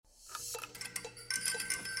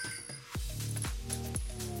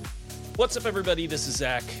What's up, everybody? This is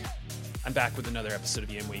Zach. I'm back with another episode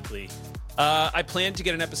of EM Weekly. I planned to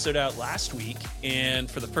get an episode out last week,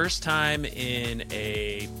 and for the first time in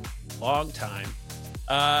a long time,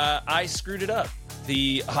 I screwed it up.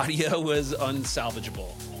 The audio was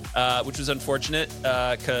unsalvageable, which was unfortunate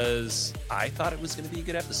because I thought it was going to be a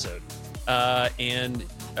good episode. And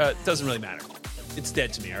it doesn't really matter. It's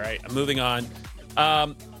dead to me, all right? I'm moving on.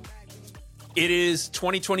 It is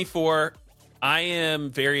 2024. I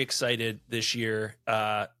am very excited this year.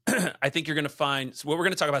 I think you're going to find, so what we're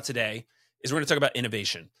going to talk about today is we're going to talk about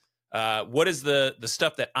innovation. What is the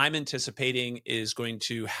stuff that I'm anticipating is going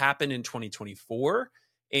to happen in 2024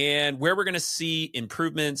 and where we're going to see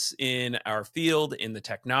improvements in our field, in the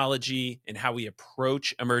technology, and how we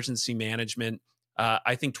approach emergency management.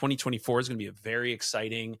 I think 2024 is going to be a very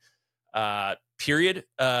exciting period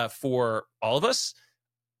for all of us.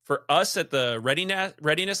 For us at the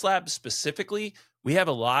Readiness Lab specifically, we have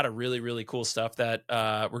a lot of really, really cool stuff that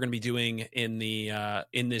we're going to be doing in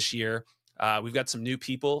this year. We've got some new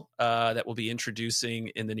people that we'll be introducing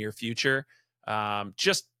in the near future.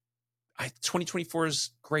 2024 is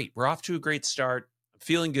great. We're off to a great start. I'm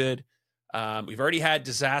feeling good. We've already had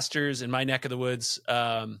disasters in my neck of the woods.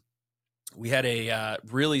 We had a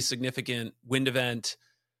really significant wind event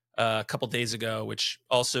a couple days ago, which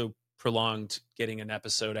also prolonged getting an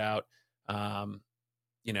episode out.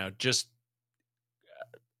 Just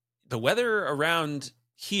the weather around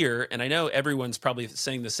here, and I know everyone's probably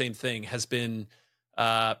saying the same thing, has been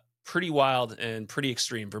pretty wild and pretty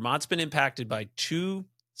extreme. Vermont's been impacted by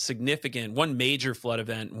one major flood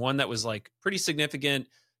event, one that was like pretty significant,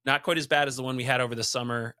 not quite as bad as the one we had over the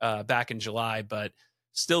summer back in July, but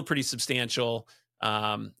still pretty substantial.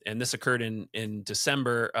 And this occurred in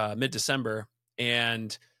December, mid-December.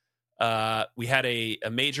 And we had a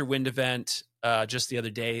major wind event just the other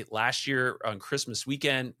day. Last year on Christmas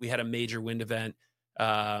weekend, we had a major wind event.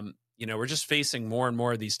 We're just facing more and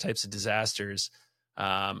more of these types of disasters,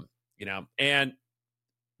 and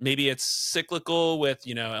maybe it's cyclical with,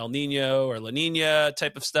 El Nino or La Nina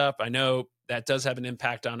type of stuff. I know that does have an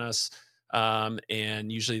impact on us,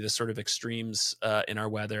 and usually the sort of extremes in our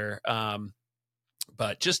weather,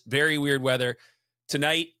 but just very weird weather.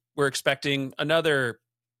 Tonight, we're expecting another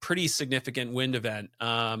pretty significant wind event.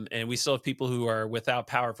 And we still have people who are without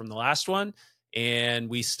power from the last one. And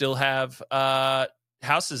we still have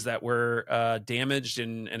houses that were damaged.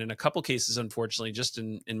 And in a couple cases, unfortunately, just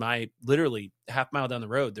in my literally half mile down the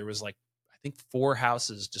road, there was I think 4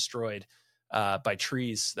 houses destroyed by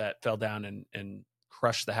trees that fell down and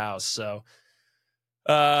crushed the house. So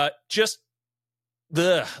we have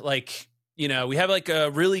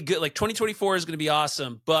a really good, 2024 is going to be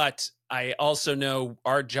awesome, but I also know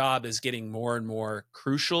our job is getting more and more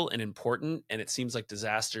crucial and important. And it seems like the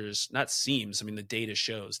data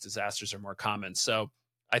shows disasters are more common. So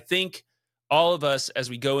I think all of us, as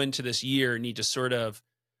we go into this year, need to sort of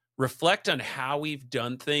reflect on how we've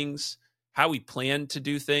done things, how we plan to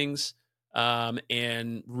do things,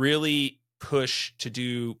 and really push to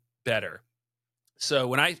do better. So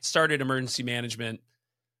when I started emergency management,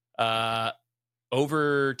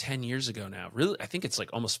 over 10 years ago now, really, I think it's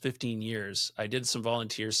almost 15 years. I did some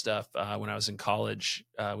volunteer stuff when I was in college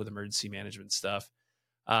with emergency management stuff.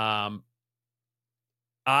 I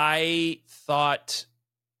thought,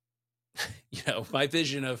 my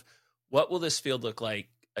vision of what will this field look like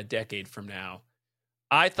a decade from now,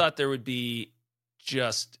 I thought we would be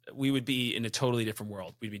in a totally different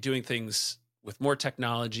world. We'd be doing things with more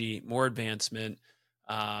technology, more advancement.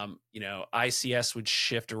 ICS would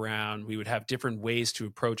shift around. We would have different ways to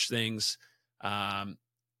approach things. I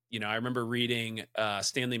remember reading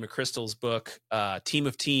Stanley McChrystal's book, Team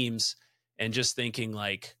of Teams, and just thinking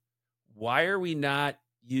why are we not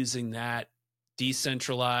using that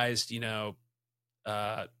decentralized,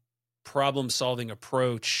 problem-solving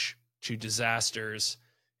approach to disasters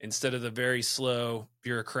instead of the very slow,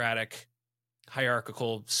 bureaucratic,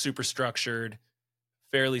 hierarchical, superstructured,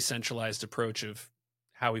 fairly centralized approach of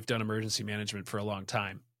how we've done emergency management for a long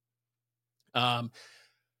time.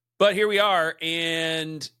 But here we are,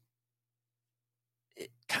 and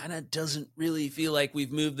it kind of doesn't really feel like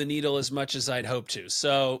we've moved the needle as much as I'd hoped to.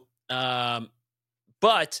 So,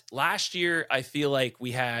 but last year, I feel like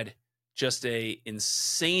we had just a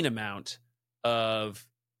insane amount of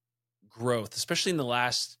growth, especially in the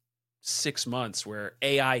last 6 months where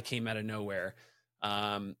AI came out of nowhere,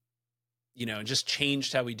 and just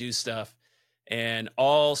changed how we do stuff. And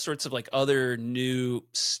all sorts of other new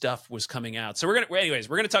stuff was coming out. So we're going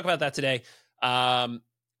to talk about that today.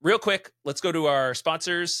 Real quick, let's go to our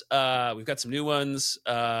sponsors. We've got some new ones.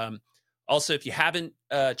 Also, if you haven't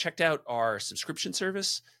checked out our subscription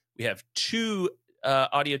service, We have 2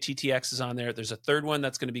 audio TTXs on there. There's a third one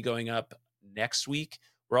that's going to be going up next week.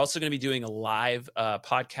 We're also going to be doing a live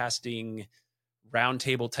podcasting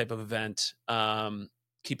roundtable type of event.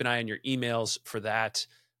 Keep an eye on your emails for that.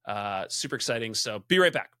 Super exciting. So be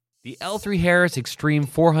right back. The L3 Harris Extreme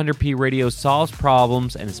 400p radio solves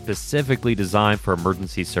problems and is specifically designed for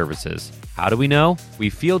emergency services. How do we know?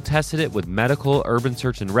 We field tested it with medical, urban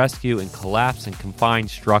search and rescue, and collapsed and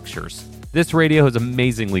confined structures. This radio is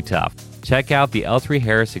amazingly tough. Check out the L3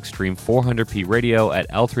 Harris Extreme 400p radio at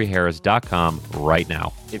l3harris.com right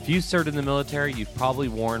now. If you served in the military, you've probably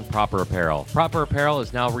worn Proper Apparel. Proper Apparel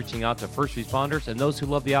is now reaching out to first responders and those who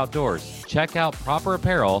love the outdoors. Check out Proper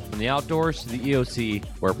Apparel, from the outdoors to the EOC,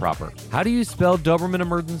 wear proper. How do you spell Doberman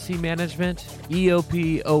Emergency Management?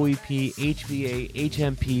 EOP, OEP, HVA,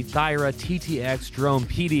 HMP, Thyra, TTX, Drone,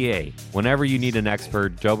 PDA. Whenever you need an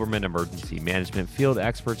expert, Doberman Emergency Management field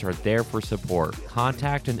experts are there for support.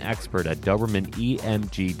 Contact an expert at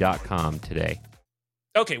DobermanEMG.com today.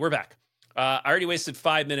 Okay, we're back. I already wasted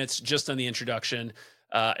 5 minutes just on the introduction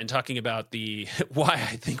and talking about the why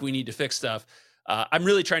I think we need to fix stuff. I'm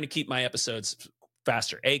really trying to keep my episodes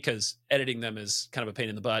faster. A, because editing them is kind of a pain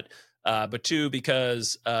in the butt. But 2,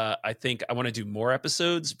 because I think I want to do more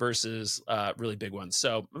episodes versus really big ones.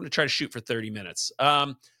 So I'm going to try to shoot for 30 minutes.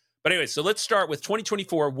 But anyway, so let's start with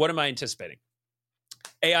 2024. What am I anticipating?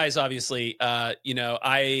 AI is obviously, I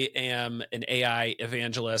am an AI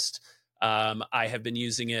evangelist. I have been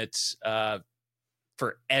using it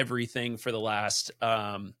for everything for the last,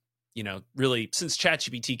 really since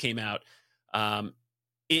ChatGPT came out.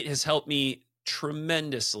 It has helped me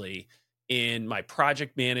tremendously in my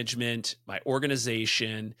project management, my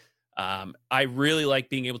organization. I really like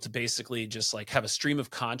being able to basically just like have a stream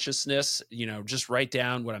of consciousness, just write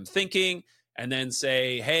down what I'm thinking and then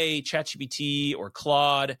say, hey, ChatGPT or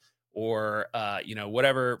Claude or,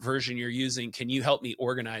 whatever version you're using, can you help me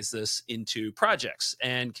organize this into projects?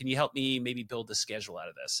 And can you help me maybe build a schedule out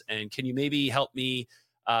of this? And can you maybe help me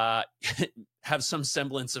have some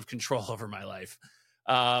semblance of control over my life?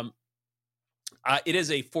 It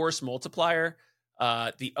is a force multiplier.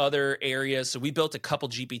 The other areas, so we built a couple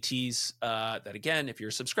GPTs that, again, if you're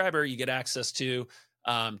a subscriber, you get access to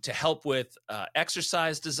help with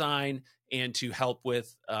exercise design and to help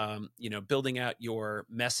with, building out your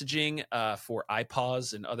messaging for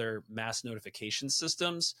iPause and other mass notification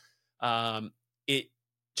systems. It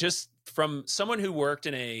just, from someone who worked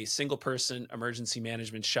in a single person emergency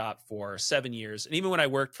management shop for 7 years, and even when I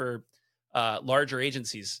worked for larger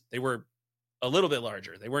agencies, they were a little bit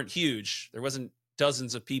larger. They weren't huge. There wasn't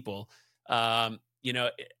dozens of people.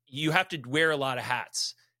 You have to wear a lot of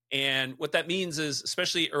hats. And what that means is,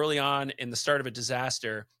 especially early on in the start of a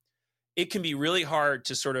disaster, it can be really hard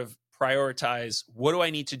to sort of prioritize, what do I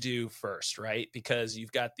need to do first, right? Because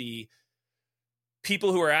you've got the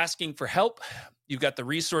people who are asking for help, you've got the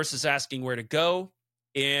resources asking where to go,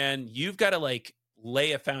 and you've got to like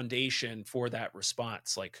lay a foundation for that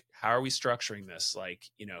response. Like, how are we structuring this? Like,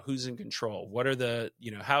 who's in control? What are the,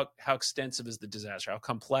 how extensive is the disaster? How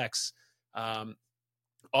complex?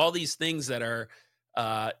 All these things that are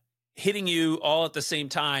hitting you all at the same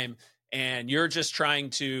time, and you're just trying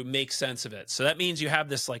to make sense of it. So that means you have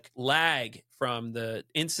this like lag from the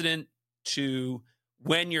incident to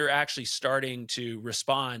when you're actually starting to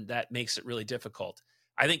respond. That makes it really difficult.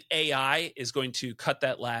 I think AI is going to cut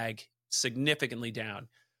that lag significantly down.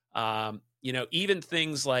 Even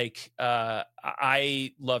things like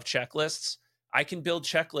I love checklists. I can build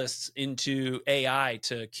checklists into AI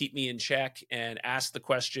to keep me in check and ask the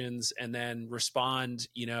questions and then respond,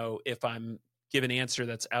 if I'm give an answer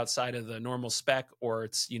that's outside of the normal spec, or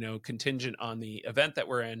it's, contingent on the event that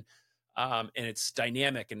we're in. And it's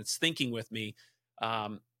dynamic and it's thinking with me.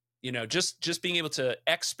 Just being able to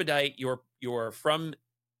expedite your from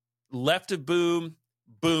left of boom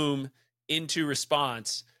into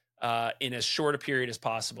response in as short a period as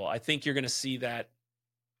possible. I think you're going to see that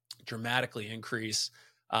dramatically increase.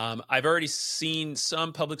 I've already seen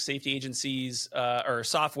some public safety agencies or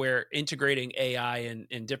software integrating AI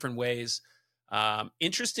in different ways.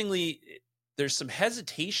 Interestingly, there's some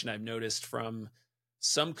hesitation I've noticed from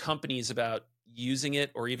some companies about using it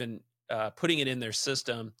or even putting it in their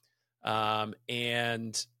system.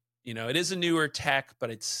 And it is a newer tech, but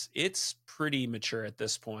it's pretty mature at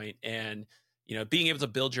this point. And being able to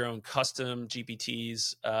build your own custom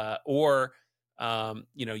GPTs or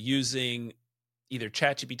using either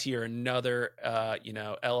ChatGPT or another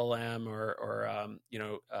LLM or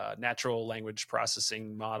natural language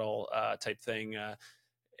processing model type thing,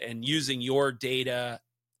 and using your data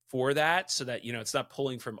for that, so that it's not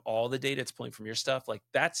pulling from all the data, it's pulling from your stuff. Like,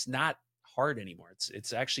 that's not hard anymore.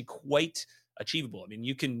 It's actually quite achievable. I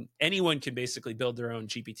mean, anyone can basically build their own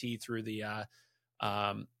GPT through the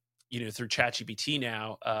through ChatGPT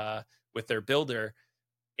now with their builder.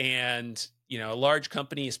 And a large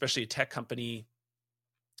company, especially a tech company,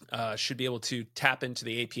 should be able to tap into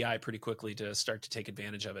the API pretty quickly to start to take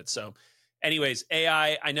advantage of it. So anyways,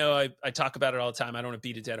 AI, I know I talk about it all the time. I don't want to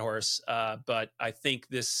beat a dead horse, but I think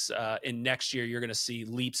this in next year, you're going to see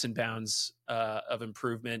leaps and bounds of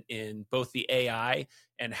improvement in both the AI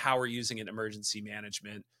and how we're using it in emergency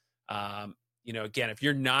management. Again, if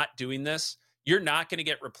you're not doing this, you're not going to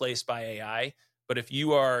get replaced by AI. But if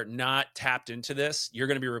you are not tapped into this, you're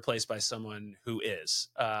going to be replaced by someone who is.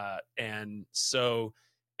 And so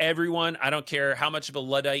everyone, I don't care how much of a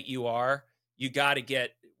Luddite you are, you got to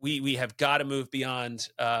get, we have got to move beyond,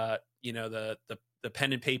 the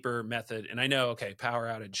pen and paper method. And I know, okay, power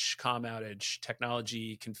outage, comm outage,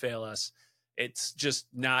 technology can fail us. It's just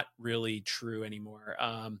not really true anymore.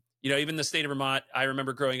 Even the state of Vermont, I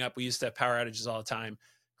remember growing up, we used to have power outages all the time.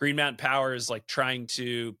 Green Mountain Power is like trying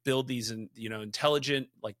to build these, intelligent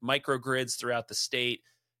like microgrids throughout the state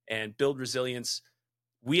and build resilience.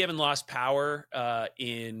 We haven't lost power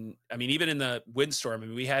even in the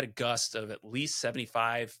windstorm. We had a gust of at least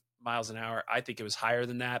 75 miles an hour. I think it was higher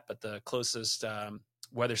than that, but the closest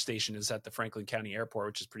weather station is at the Franklin County Airport,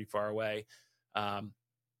 which is pretty far away.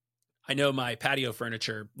 I know my patio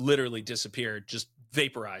furniture literally disappeared, just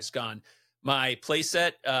vaporized, gone. My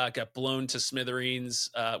playset got blown to smithereens,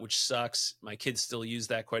 which sucks. My kids still use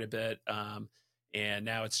that quite a bit. And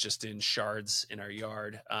now it's just in shards in our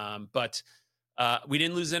yard. But we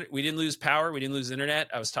didn't lose power. We didn't lose internet.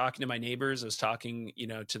 I was talking to my neighbors. I was talking,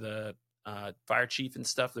 to the fire chief and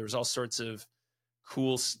stuff. There was all sorts of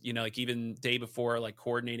cool, like even day before, like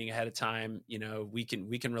coordinating ahead of time. We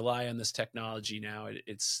can rely on this technology now.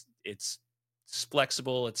 It's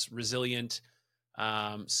flexible. It's resilient.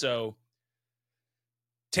 So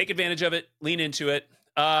take advantage of it, lean into it.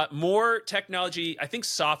 More technology, I think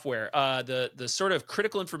software, the sort of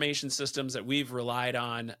critical information systems that we've relied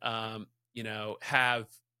on, have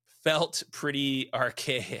felt pretty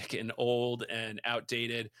archaic and old and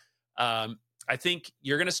outdated. I think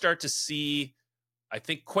you're going to start to see,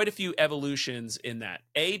 quite a few evolutions in that.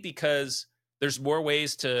 Because there's more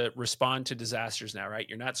ways to respond to disasters now, right?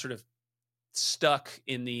 You're not sort of stuck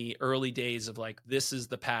in the early days of like, this is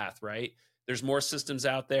the path, right? There's more systems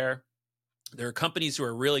out there. There are companies who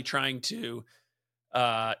are really trying to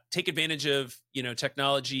take advantage of,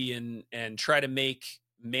 technology and try to make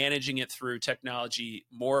managing it through technology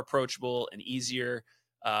more approachable and easier.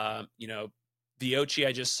 Veoci,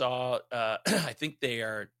 I just saw, I think they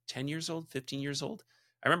are 10 years old, 15 years old.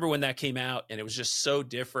 I remember when that came out and it was just so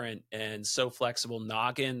different and so flexible.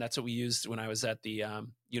 Noggin, that's what we used when I was at the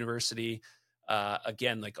university.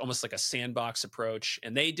 Again, like almost like a sandbox approach.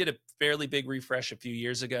 And they did a fairly big refresh a few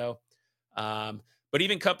years ago. But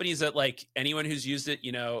even companies that like anyone who's used it,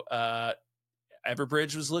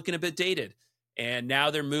 Everbridge was looking a bit dated. And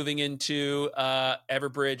now they're moving into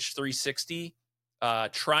Everbridge 360,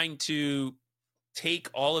 trying to take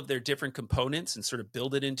all of their different components and sort of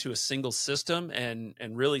build it into a single system and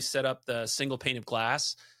really set up the single pane of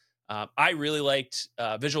glass. I really liked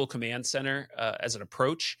Visual Command Center as an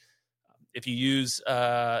approach. If you use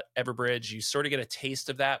Everbridge, you sort of get a taste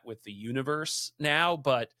of that with the universe now,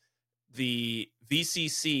 but the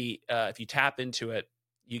VCC, if you tap into it,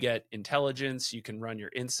 you get intelligence, you can run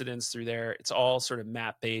your incidents through there. It's all sort of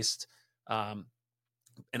map-based. And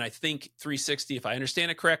I think 360, if I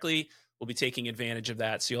understand it correctly, will be taking advantage of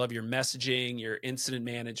that. So you'll have your messaging, your incident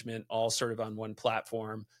management, all sort of on one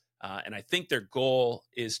platform. And I think their goal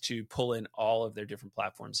is to pull in all of their different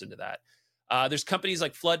platforms into that. There's companies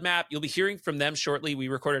like FloodMap. You'll be hearing from them shortly. We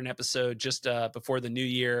recorded an episode just before the new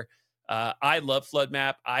year. I love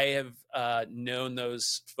FloodMap. I have known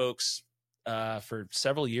those folks for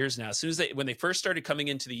several years now. As soon as when they first started coming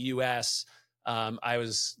into the U.S., I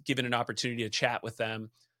was given an opportunity to chat with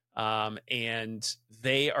them. And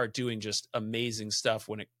they are doing just amazing stuff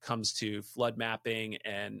when it comes to flood mapping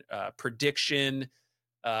and prediction,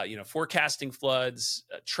 forecasting floods,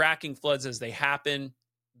 tracking floods as they happen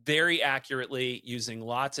very accurately using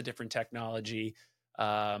lots of different technology,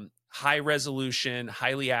 high resolution,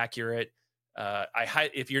 highly accurate.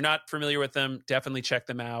 If you're not familiar with them, definitely check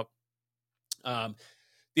them out.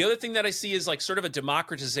 The other thing that I see is like sort of a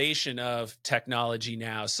democratization of technology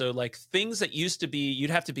now. So like things that used to be, you'd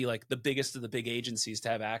have to be like the biggest of the big agencies to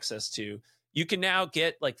have access to, you can now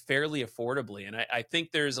get like fairly affordably. And I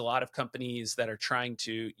think there's a lot of companies that are trying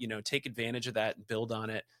to, take advantage of that and build on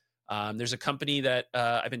it. There's a company that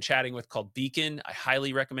I've been chatting with called Beacon. I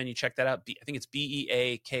highly recommend you check that out. I think it's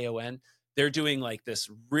BEAKON. they're doing like this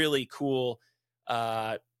really cool,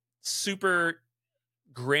 super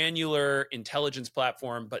granular intelligence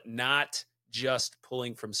platform, but not just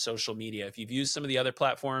pulling from social media. If you've used some of the other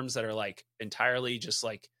platforms that are like entirely just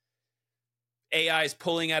like AI is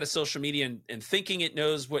pulling out of social media and thinking it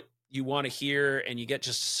knows what you want to hear, and you get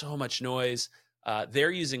just so much noise.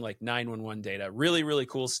 They're using like 911 data, really, really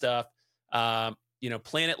cool stuff.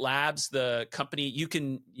 Planet Labs, the company, you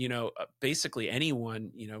can, basically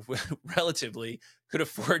anyone, relatively could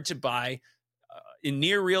afford to buy in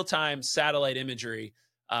near real time satellite imagery.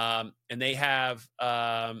 And they have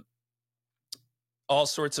all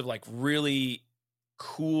sorts of like really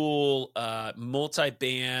cool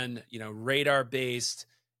multi-band, radar-based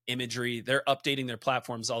imagery. They're updating their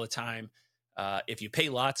platforms all the time. If you pay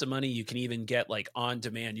lots of money, you can even get like on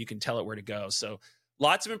demand. You can tell it where to go. So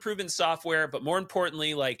lots of improvement in software, but more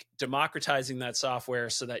importantly, like democratizing that software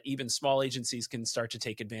so that even small agencies can start to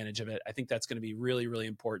take advantage of it. I think that's going to be really, really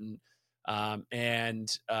important.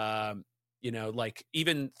 Like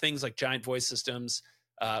even things like giant voice systems.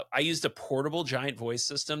 I used a portable giant voice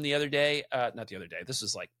system the other day. Not the other day. This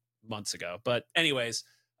was like months ago. But anyways,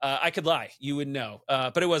 I could lie. You wouldn't know.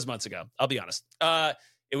 But it was months ago. I'll be honest.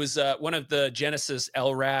 It was one of the Genesis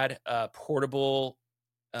LRAD portable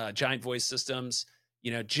giant voice systems.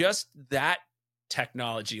 Just that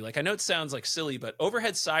technology. Like, I know it sounds like silly, but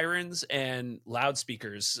overhead sirens and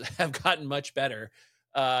loudspeakers have gotten much better.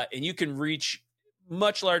 And you can reach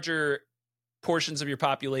much larger portions of your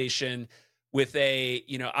population with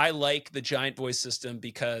I like the giant voice system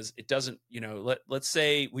because it doesn't, let's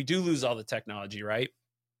say we do lose all the technology, right?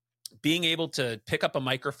 Being able to pick up a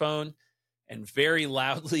microphone and very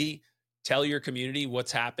loudly tell your community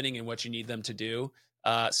what's happening and what you need them to do,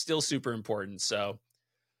 still super important. So,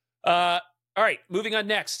 all right, moving on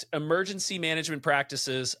next, emergency management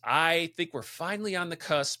practices. I think we're finally on the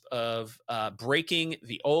cusp of breaking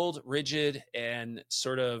the old, rigid, and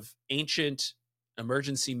sort of ancient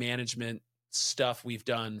emergency management stuff we've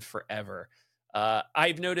done forever.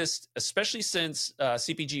 I've noticed, especially since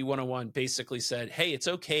CPG 101 basically said, hey, it's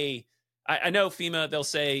okay. I know FEMA, they'll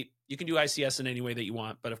say you can do ICS in any way that you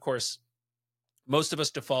want. But of course, most of us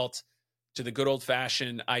default to the good old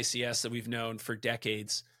fashioned ICS that we've known for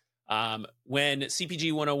decades. When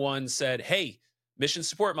CPG 101 said, hey, mission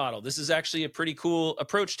support model, this is actually a pretty cool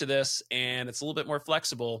approach to this, and it's a little bit more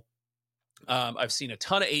flexible. I've seen a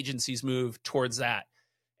ton of agencies move towards that.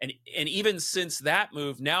 And even since that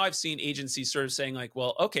move, now I've seen agencies sort of saying like,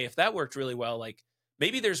 well, okay, if that worked really well, like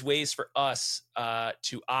maybe there's ways for us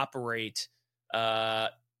to operate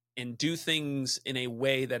and do things in a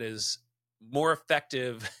way that is more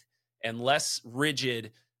effective and less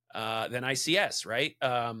rigid than ICS, right?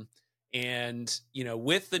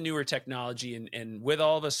 With the newer technology and with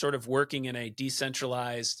all of us sort of working in a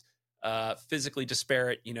decentralized, physically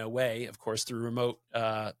disparate, way, of course, through remote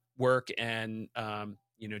work and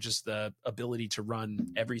just the ability to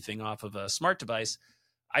run everything off of a smart device,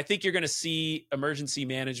 I think you're going to see emergency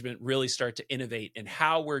management really start to innovate in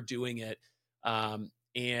how we're doing it,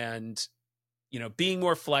 and being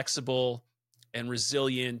more flexible and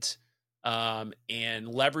resilient, and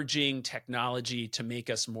leveraging technology to make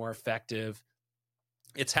us more effective.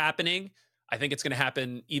 It's happening. I think it's going to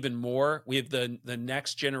happen even more. We have the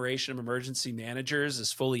next generation of emergency managers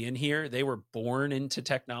is fully in here. They were born into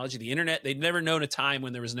technology. The internet, they'd never known a time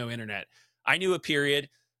when there was no internet. I knew a period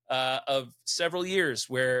of several years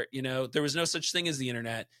where, there was no such thing as the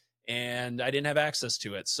internet and I didn't have access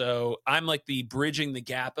to it. So I'm like the bridging the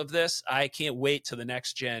gap of this. I can't wait till the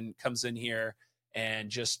next gen comes in here and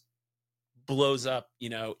just blows up,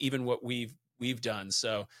 even what we've done.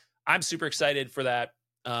 So I'm super excited for that.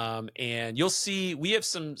 And you'll see, we have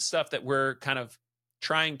some stuff that we're kind of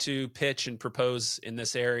trying to pitch and propose in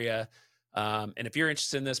this area. And if you're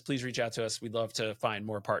interested in this, please reach out to us. We'd love to find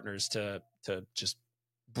more partners to just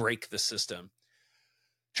break the system.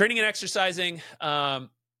 Training and exercising.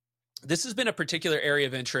 This has been a particular area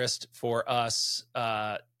of interest for us,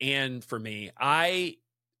 and for me.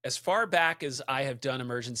 As far back as I have done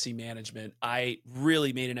emergency management, I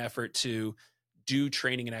really made an effort to do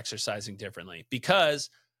training and exercising differently because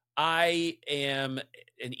I am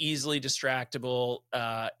an easily distractible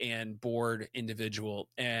and bored individual.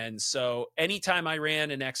 And so anytime I ran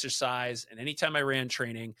an exercise and anytime I ran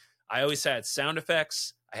training, I always had sound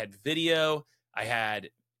effects, I had video, I had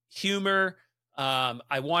humor.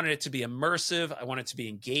 I wanted it to be immersive. I wanted it to be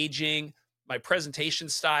engaging. My presentation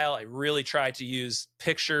style, I really tried to use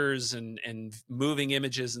pictures and moving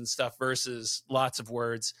images and stuff versus lots of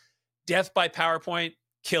words. Death by PowerPoint,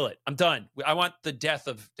 kill it. I'm done. I want the death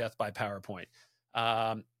of death by PowerPoint.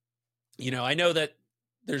 I know that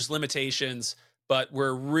there's limitations, but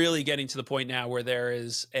we're really getting to the point now where there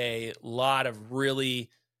is a lot of really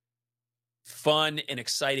fun and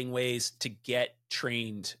exciting ways to get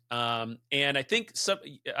trained. And I think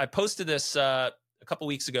I posted this a couple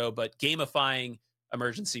weeks ago, but gamifying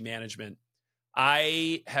emergency management.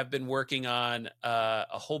 I have been working on a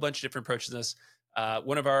whole bunch of different approaches to this.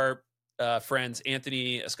 One of our friends,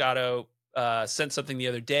 Anthony Escato, sent something the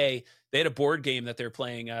other day. They had a board game that they're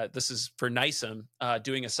playing. This is for NISM,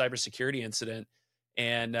 doing a cybersecurity incident.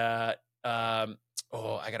 And let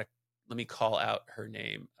me call out her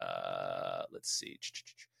name. Let's see.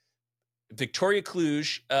 Victoria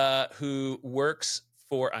Kluge, who works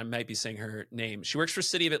for, I might be saying her name. She works for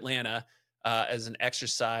City of Atlanta as an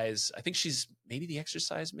exercise. I think she's maybe the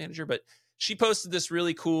exercise manager, but she posted this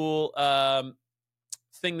really cool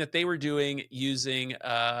thing that they were doing using,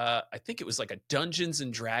 I think it was like a Dungeons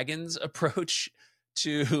and Dragons approach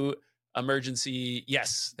to emergency.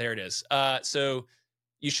 Yes, there it is. So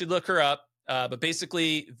you should look her up. But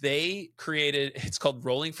basically they created, it's called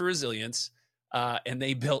Rolling for Resilience. And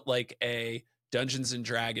they built like a Dungeons and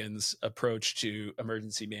Dragons approach to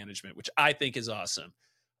emergency management, which I think is awesome.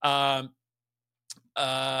 Oh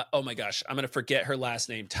my gosh, I'm going to forget her last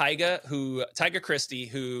name. Tyga Christie,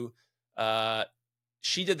 who,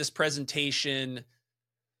 she did this presentation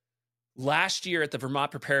last year at the Vermont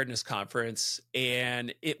Preparedness Conference.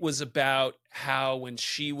 And it was about how when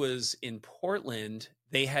she was in Portland,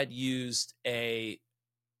 they had used a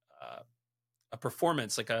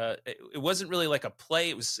performance, it wasn't really like a play.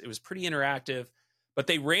 It was pretty interactive, but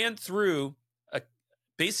they ran through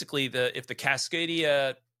basically if the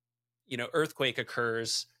Cascadia, earthquake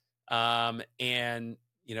occurs, and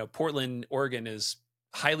Portland, Oregon is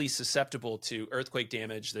highly susceptible to earthquake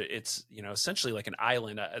damage. It's essentially like an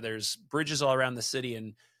island. There's bridges all around the city,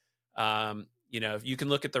 and you can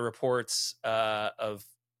look at the reports of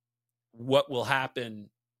what will happen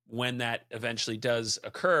when that eventually does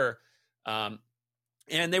occur. And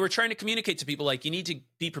they were trying to communicate to people, like, you need to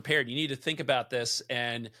be prepared. You need to think about this.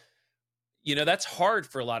 And, that's hard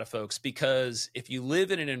for a lot of folks, because if you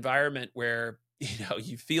live in an environment where,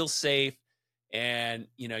 you feel safe and,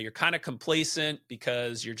 you're kind of complacent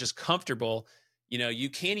because you're just comfortable, you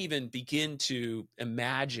can't even begin to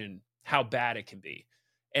imagine how bad it can be.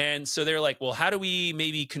 And so they're like, well, how do we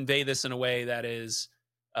maybe convey this in a way that is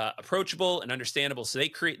approachable and understandable? So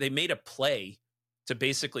they made a play to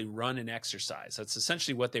basically run an exercise. That's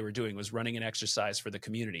essentially what they were doing, was running an exercise for the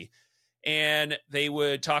community. And they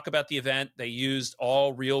would talk about the event. They used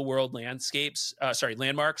all real world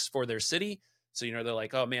landmarks for their city. So, they're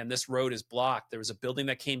like, oh man, this road is blocked. There was a building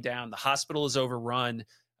that came down. The hospital is overrun.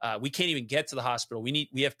 We can't even get to the hospital. We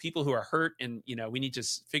have people who are hurt, and, we need to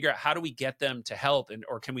figure out, how do we get them to help?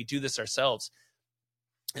 Or can we do this ourselves?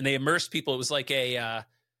 And they immersed people. It was like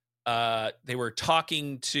they were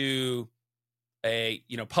talking to a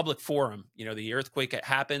public forum. The earthquake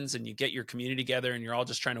happens and you get your community together and you're all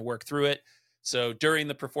just trying to work through it. So during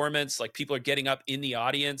the performance, like, people are getting up in the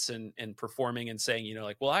audience and performing and saying,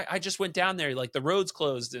 well, I just went down there, like, the road's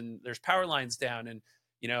closed and there's power lines down, and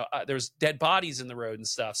there's dead bodies in the road and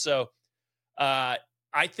stuff. So I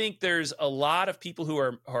think there's a lot of people who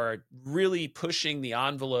are really pushing the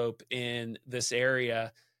envelope in this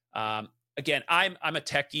area. Again, I'm a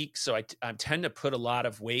tech geek, so I tend to put a lot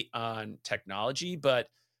of weight on technology, but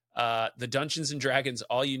the Dungeons and Dragons,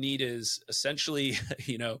 all you need is essentially,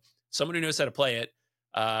 someone who knows how to play it,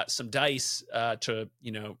 some dice to,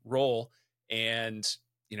 roll and,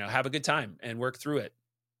 have a good time and work through it.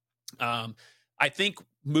 I think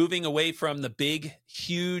moving away from the big,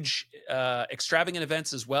 huge, extravagant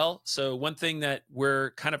events as well. So one thing that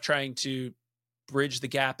we're kind of trying to bridge the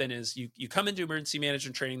gap in is you come into emergency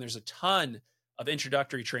management training. There's a ton of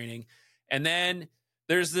introductory training, and then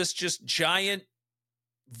there's this just giant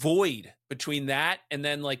void between that and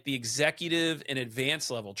then like the executive and advanced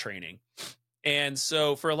level training. And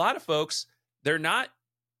so for a lot of folks, they're not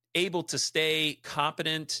able to stay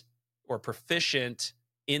competent or proficient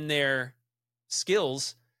in their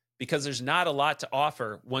skills because there's not a lot to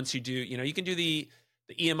offer once you do. You can do the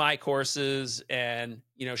EMI courses and,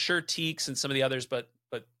 sure, TEKS and some of the others, but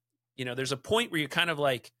there's a point where you're kind of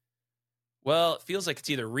like, well, it feels like it's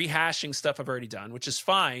either rehashing stuff I've already done, which is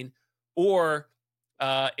fine, or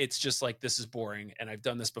it's just like, this is boring and I've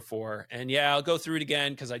done this before. And yeah, I'll go through it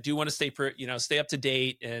again because I do want to stay up to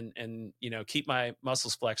date and keep my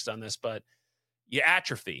muscles flexed on this, but you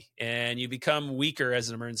atrophy and you become weaker as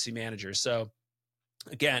an emergency manager. So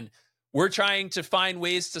again, we're trying to find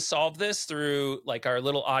ways to solve this through like our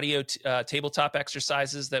little audio tabletop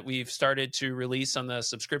exercises that we've started to release on the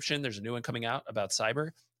subscription. There's a new one coming out about cyber.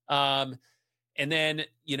 And then,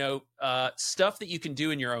 stuff that you can do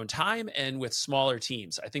in your own time and with smaller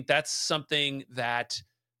teams. I think that's something that,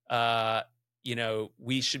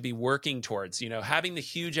 we should be working towards, having the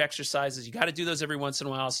huge exercises. You got to do those every once in a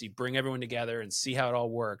while. So you bring everyone together and see how it all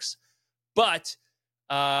works. But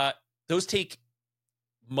those take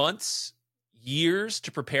months, years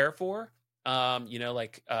to prepare for. Some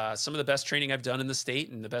of the best training I've done in the state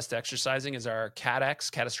and the best exercising is our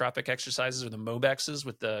CATX, catastrophic exercises, or the MOBEXs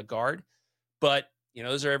with the guard. But,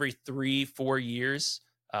 those are every 3-4 years.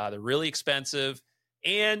 They're really expensive.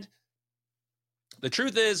 And the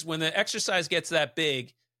truth is, when the exercise gets that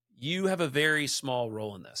big, you have a very small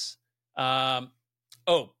role in this.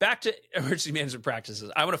 Back to emergency management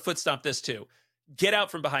practices. I want to foot stomp this too. Get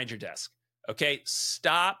out from behind your desk. Okay.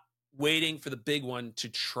 Stop waiting for the big one to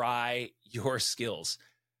try your skills.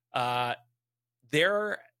 There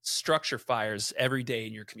are structure fires every day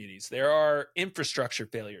in your communities. There are infrastructure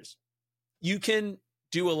failures. You can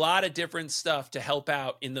do a lot of different stuff to help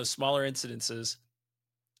out in those smaller incidences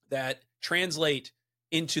that translate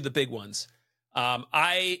into the big ones.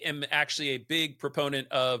 I am actually a big proponent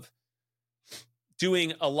of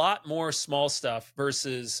doing a lot more small stuff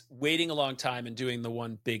versus waiting a long time and doing the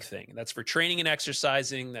one big thing. That's for training and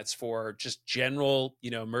exercising. That's for just general,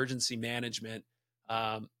 emergency management.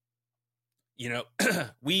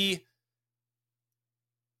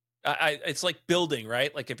 It's like building,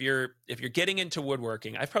 right? Like if you're getting into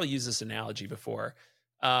woodworking, I've probably used this analogy before.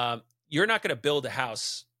 You're not going to build a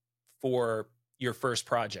house for your first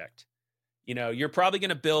project. You're probably going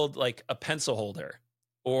to build like a pencil holder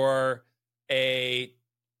or a,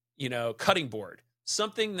 cutting board,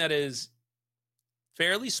 something that is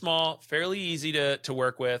fairly small, fairly easy to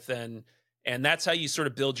work with. And that's how you sort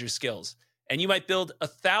of build your skills. And you might build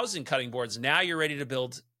 1,000 cutting boards. Now you're ready to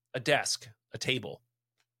build a desk, a table.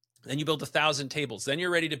 Then you build 1,000 tables. Then you're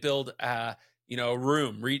ready to build, a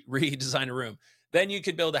room, redesign a room. Then you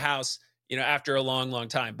could build a house, after a long, long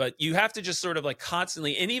time. But you have to just sort of like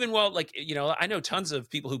constantly, and even I know tons of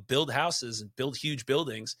people who build houses and build huge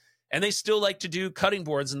buildings, and they still like to do cutting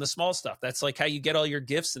boards and the small stuff. That's like how you get all your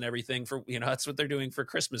gifts and everything for, that's what they're doing for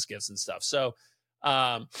Christmas gifts and stuff. So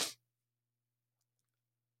I'm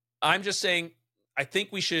just saying, I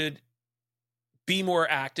think we should be more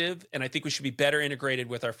active, and I think we should be better integrated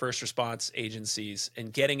with our first response agencies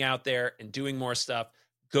and getting out there and doing more stuff.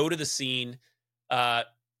 Go to the scene,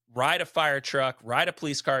 ride a fire truck, ride a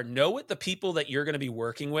police car, know what the people that you're going to be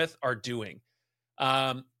working with are doing.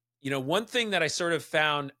 One thing that I sort of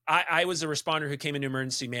found, I was a responder who came into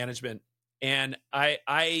emergency management, and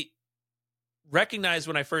I recognized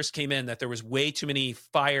when I first came in that there was way too many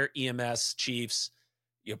fire EMS chiefs,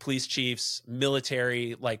 police chiefs,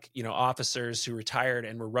 military, officers who retired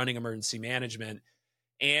and were running emergency management.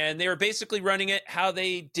 And they were basically running it how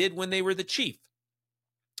they did when they were the chief.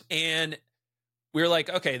 And we were like,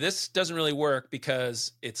 okay, this doesn't really work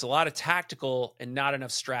because it's a lot of tactical and not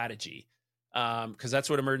enough strategy. Because that's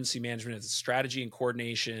what emergency management is, strategy and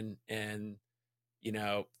coordination and,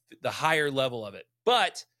 the higher level of it.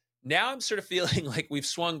 But now I'm sort of feeling like we've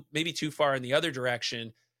swung maybe too far in the other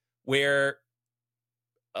direction, where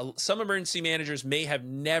some emergency managers may have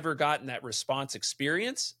never gotten that response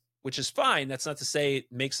experience, which is fine. That's not to say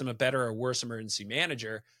it makes them a better or worse emergency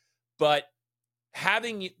manager, but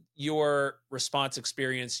having your response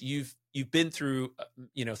experience, you've been through,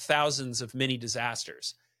 thousands of mini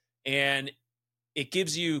disasters, and it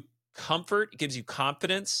gives you comfort. It gives you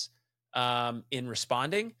confidence in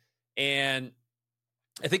responding. And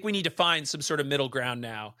I think we need to find some sort of middle ground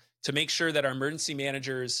now to make sure that our emergency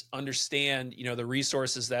managers understand, the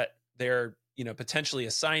resources that they're, potentially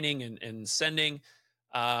assigning and sending,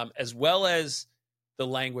 as well as the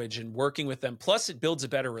language and working with them. Plus, it builds a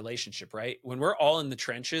better relationship, right? When we're all in the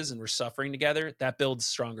trenches and we're suffering together, that builds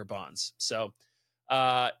stronger bonds. So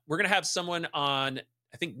we're going to have someone on,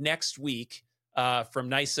 I think, next week from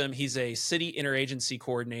NYSEM. He's a city interagency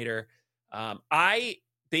coordinator. I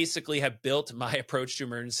basically have built my approach to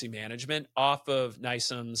emergency management off of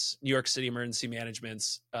NYSEM's, New York City Emergency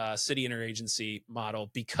Management's city interagency model,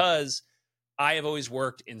 because I have always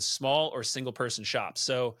worked in small or single person shops.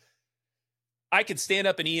 So I could stand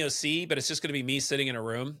up an EOC, but it's just going to be me sitting in a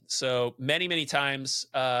room. So many, many times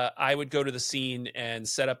I would go to the scene and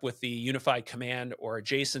set up with the unified command or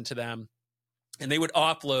adjacent to them, and they would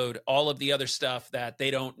offload all of the other stuff that they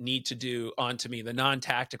don't need to do onto me, the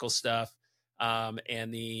non-tactical stuff,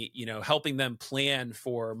 and the, helping them plan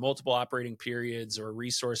for multiple operating periods or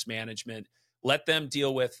resource management. Let them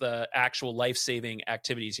deal with actual life-saving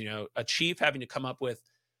activities. A chief having to come up with,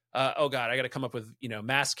 I got to come up with,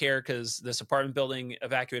 mass care because this apartment building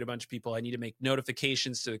evacuated a bunch of people. I need to make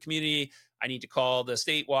notifications to the community. I need to call the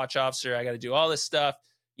state watch officer. I got to do all this stuff,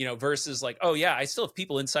 versus like, oh yeah, I still have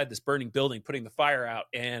people inside this burning building putting the fire out,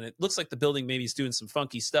 and it looks like the building maybe is doing some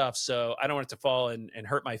funky stuff. So I don't want it to fall and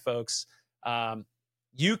hurt my folks.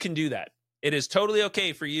 You can do that. It is totally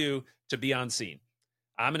okay for you to be on scene.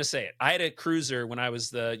 I'm going to say it. I had a cruiser when I was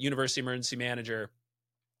the university emergency manager,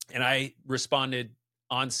 and I responded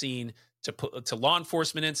on scene to law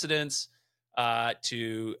enforcement incidents,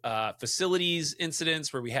 to facilities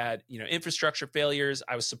incidents where we had, infrastructure failures.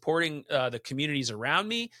 I was supporting the communities around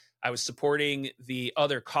me. I was supporting the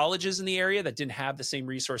other colleges in the area that didn't have the same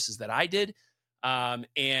resources that I did.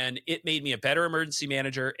 And it made me a better emergency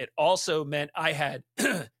manager. It also meant I had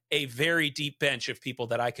a very deep bench of people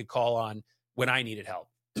that I could call on when I needed help.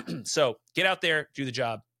 So get out there, do the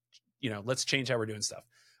job. Let's change how we're doing stuff.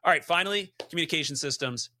 All right. Finally, communication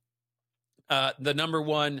systems. The number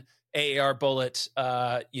one AAR bullet,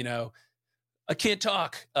 I can't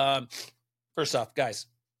talk. First off, guys,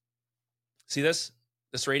 see this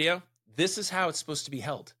radio? This is how it's supposed to be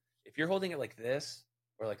held. If you're holding it like this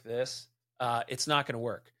or like this, it's not going to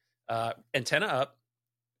work. Antenna up,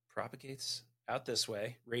 propagates out this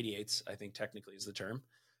way, radiates, I think technically is the term.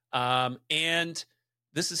 And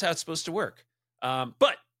this is how it's supposed to work.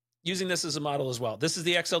 But using this as a model as well. This is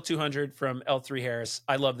the XL200 from L3 Harris.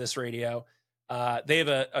 I love this radio. They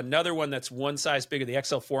have another one that's one size bigger, the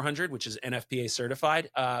XL400, which is NFPA certified.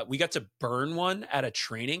 We got to burn one at a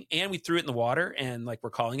training, and we threw it in the water, and like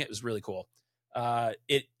we're calling it, it was really cool. And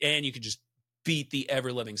you could just beat the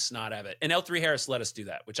ever living snot out of it. And L3 Harris let us do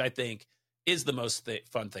that, which I think is the most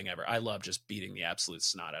fun thing ever. I love just beating the absolute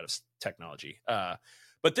snot out of technology.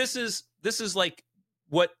 But this is like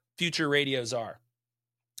what future radios are.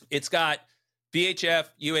 It's got VHF,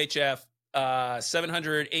 UHF,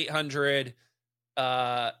 700, 800,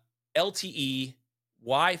 LTE,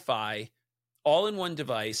 Wi-Fi, all in one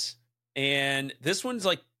device. And this one's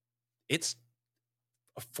like, it's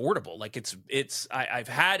affordable. Like I've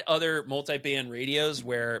had other multi-band radios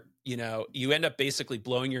where, you end up basically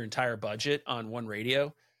blowing your entire budget on one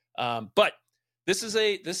radio. But this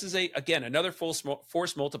is again, another full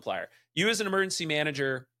force multiplier. You as an emergency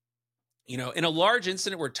manager, in a large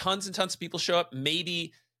incident where tons and tons of people show up,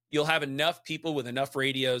 maybe you'll have enough people with enough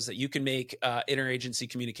radios that you can make interagency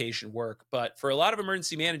communication work. But for a lot of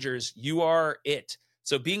emergency managers, you are it.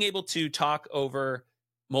 So being able to talk over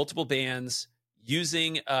multiple bands,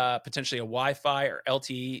 using potentially a Wi-Fi or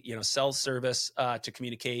LTE, cell service to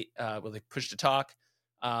communicate with a push to talk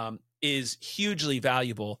is hugely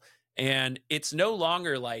valuable. And it's no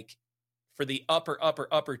longer like for the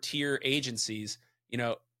upper tier agencies,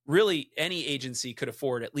 really any agency could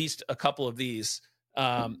afford at least a couple of these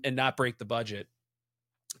and not break the budget.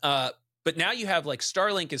 But now you have like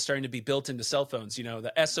Starlink is starting to be built into cell phones.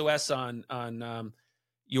 The SOS on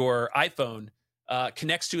your iPhone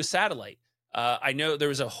connects to a satellite. I know there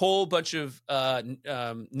was a whole bunch of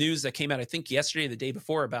news that came out, I think yesterday or the day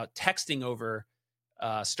before, about texting over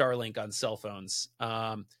Starlink on cell phones.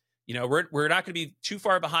 We're not going to be too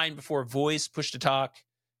far behind before voice, push to talk,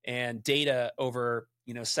 and data over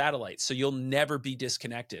satellites. So you'll never be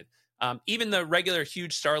disconnected. Even the regular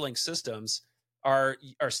huge Starlink systems, our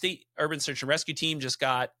state urban search and rescue team just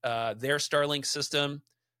got their Starlink system.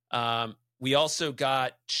 We also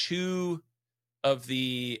got two of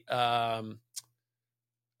the I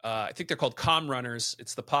think they're called comm runners.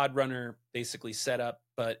 It's the pod runner basically set up,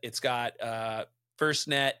 but it's got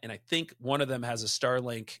FirstNet, and I think one of them has a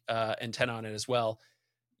Starlink antenna on it as well.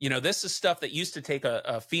 This is stuff that used to take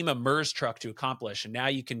a FEMA MERS truck to accomplish, and now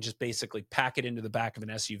you can just basically pack it into the back of an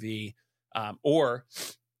SUV or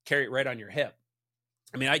carry it right on your hip.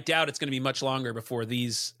 I mean, I doubt it's going to be much longer before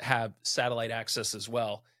these have satellite access as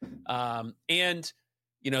well. And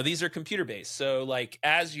these are computer based. So like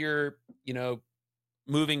as you're,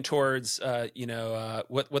 moving towards,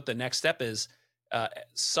 what the next step is,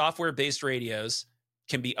 software based radios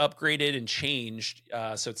can be upgraded and changed.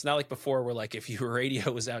 So it's not like before where like if your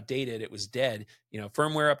radio was outdated, it was dead.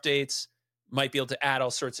 Firmware updates might be able to add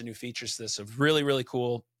all sorts of new features to this. So really, really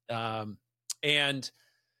cool. And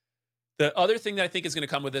the other thing that I think is going to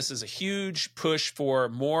come with this is a huge push for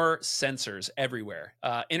more sensors everywhere.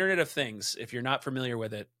 Internet of Things, if you're not familiar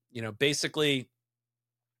with it, basically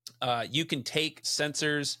you can take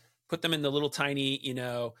sensors, put them in the little tiny,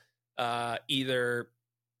 either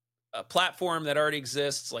a platform that already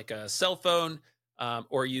exists, like a cell phone,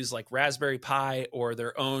 or use like Raspberry Pi or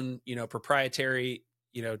their own, proprietary,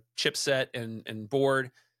 chipset and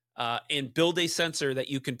board, and build a sensor that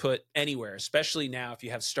you can put anywhere, especially now if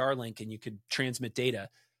you have Starlink and you could transmit data.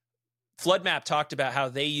 FloodMap talked about how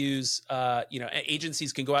they use,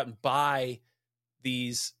 agencies can go out and buy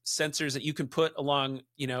these sensors that you can put along,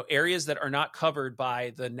 areas that are not covered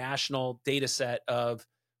by the national data set of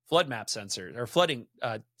flood map sensors or flooding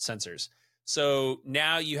sensors. So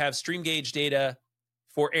now you have stream gauge data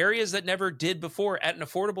for areas that never did before at an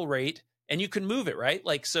affordable rate, and you can move it, right?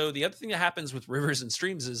 Like, so the other thing that happens with rivers and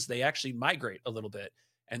streams is they actually migrate a little bit.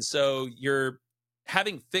 And so you're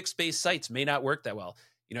having fixed base sites may not work that well.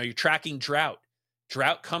 You're tracking drought.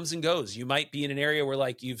 Drought comes and goes. You might be in an area where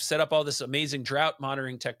like you've set up all this amazing drought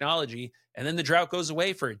monitoring technology, and then the drought goes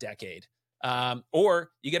away for a decade.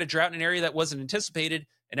 Or you get a drought in an area that wasn't anticipated,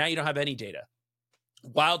 and now you don't have any data.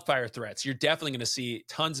 Wildfire threats. You're definitely going to see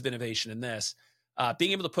tons of innovation in this.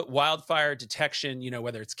 Being able to put wildfire detection,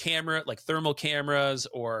 whether it's camera, like thermal cameras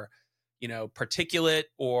or, particulate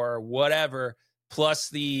or whatever, plus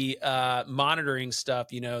the monitoring stuff,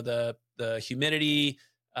 the humidity,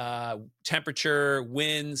 temperature,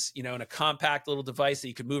 winds, in a compact little device that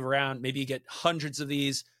you can move around. Maybe you get hundreds of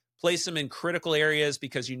these, place them in critical areas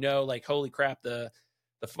because like, holy crap, the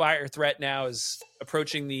fire threat now is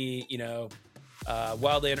approaching the,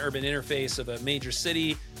 wildland urban interface of a major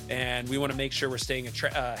city, and we want to make sure we're staying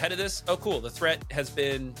ahead of this. Oh, cool. The threat has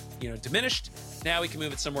been, diminished. Now we can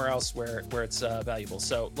move it somewhere else where it's valuable.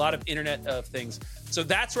 So a lot of Internet of Things. So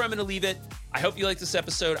that's where I'm going to leave it. I hope you like this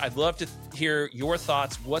episode. I'd love to hear your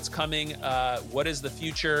thoughts. What's coming? What is the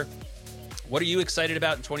future? What are you excited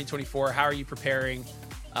about in 2024? How are you preparing?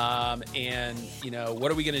 And,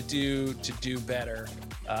 what are we going to do better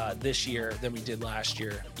this year than we did last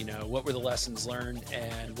year? What were the lessons learned,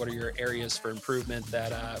 and what are your areas for improvement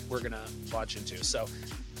that we're going to launch into? So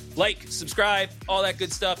like, subscribe, all that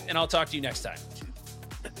good stuff, and I'll talk to you next time.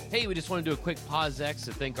 Hey, we just want to do a quick pause X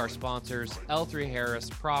to thank our sponsors, L3 Harris,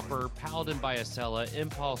 Proper, Paladin by Acela,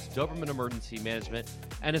 Impulse, Doberman Emergency Management,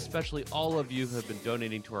 and especially all of you who have been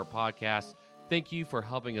donating to our podcast. Thank you for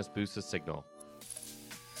helping us boost the signal.